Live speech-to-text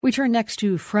We turn next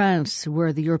to France,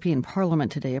 where the European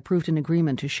Parliament today approved an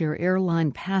agreement to share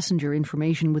airline passenger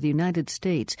information with the United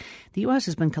States. The U.S.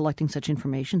 has been collecting such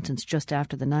information since just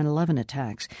after the 9/11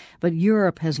 attacks, but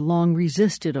Europe has long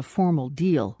resisted a formal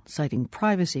deal, citing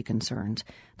privacy concerns.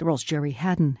 The World's Jerry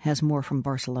Haddon has more from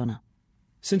Barcelona.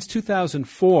 Since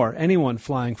 2004, anyone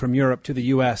flying from Europe to the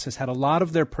U.S. has had a lot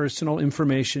of their personal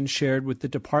information shared with the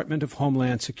Department of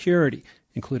Homeland Security,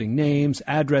 including names,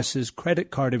 addresses,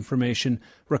 credit card information,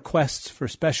 requests for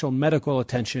special medical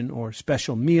attention or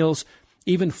special meals,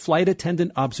 even flight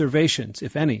attendant observations,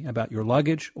 if any, about your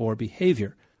luggage or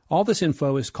behavior. All this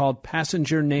info is called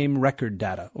Passenger Name Record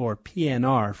Data, or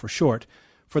PNR for short.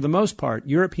 For the most part,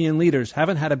 European leaders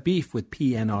haven't had a beef with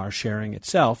PNR sharing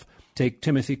itself. Take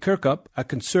Timothy Kirkup, a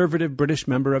conservative British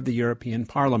member of the European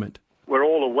Parliament. We're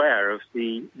all aware of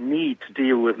the need to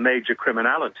deal with major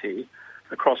criminality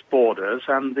across borders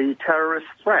and the terrorist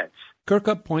threats.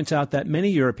 Kirkup points out that many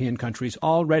European countries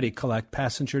already collect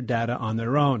passenger data on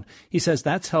their own. He says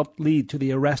that's helped lead to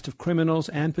the arrest of criminals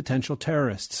and potential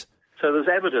terrorists. So there's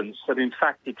evidence that, in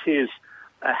fact, it is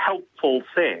a helpful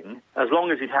thing as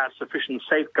long as it has sufficient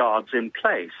safeguards in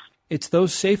place. It's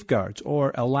those safeguards,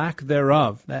 or a lack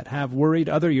thereof, that have worried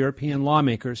other European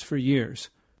lawmakers for years.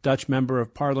 Dutch Member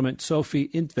of Parliament Sophie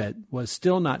in 't Veld was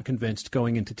still not convinced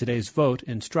going into today's vote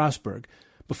in Strasbourg.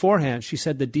 Beforehand, she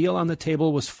said the deal on the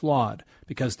table was flawed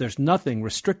because there's nothing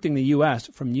restricting the U.S.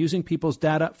 from using people's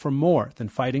data for more than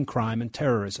fighting crime and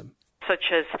terrorism.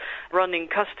 Such as running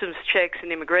customs checks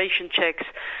and immigration checks,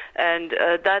 and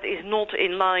that is not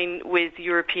in line with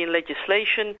European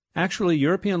legislation. Actually,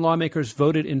 European lawmakers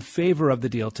voted in favor of the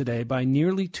deal today by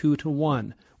nearly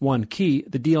 2-1. One key,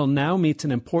 the deal now meets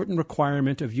an important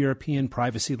requirement of European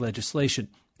privacy legislation.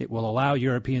 It will allow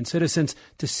European citizens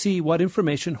to see what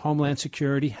information Homeland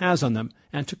Security has on them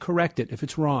and to correct it if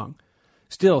it's wrong.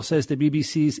 Still, says the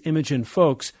BBC's Imogen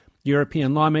Folks,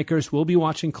 European lawmakers will be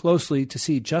watching closely to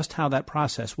see just how that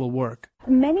process will work.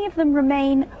 Many of them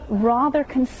remain rather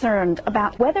concerned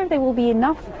about whether there will be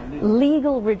enough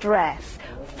legal redress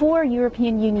for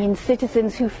European Union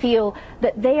citizens who feel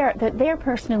that their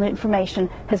personal information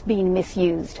has been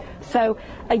misused. So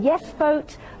a yes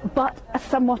vote, but a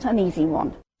somewhat uneasy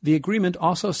one. The agreement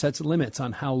also sets limits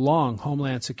on how long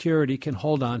Homeland Security can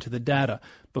hold on to the data.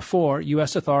 Before,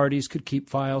 U.S. authorities could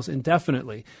keep files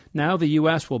indefinitely. Now the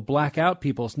U.S. will black out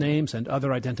people's names and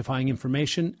other identifying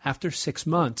information after 6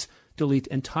 months, delete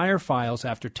entire files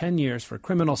after 10 years for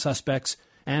criminal suspects,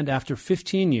 and after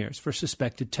 15 years for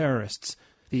suspected terrorists.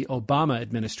 The Obama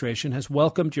administration has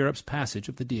welcomed Europe's passage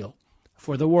of the deal.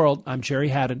 For The World, I'm Jerry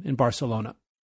Haddon in Barcelona.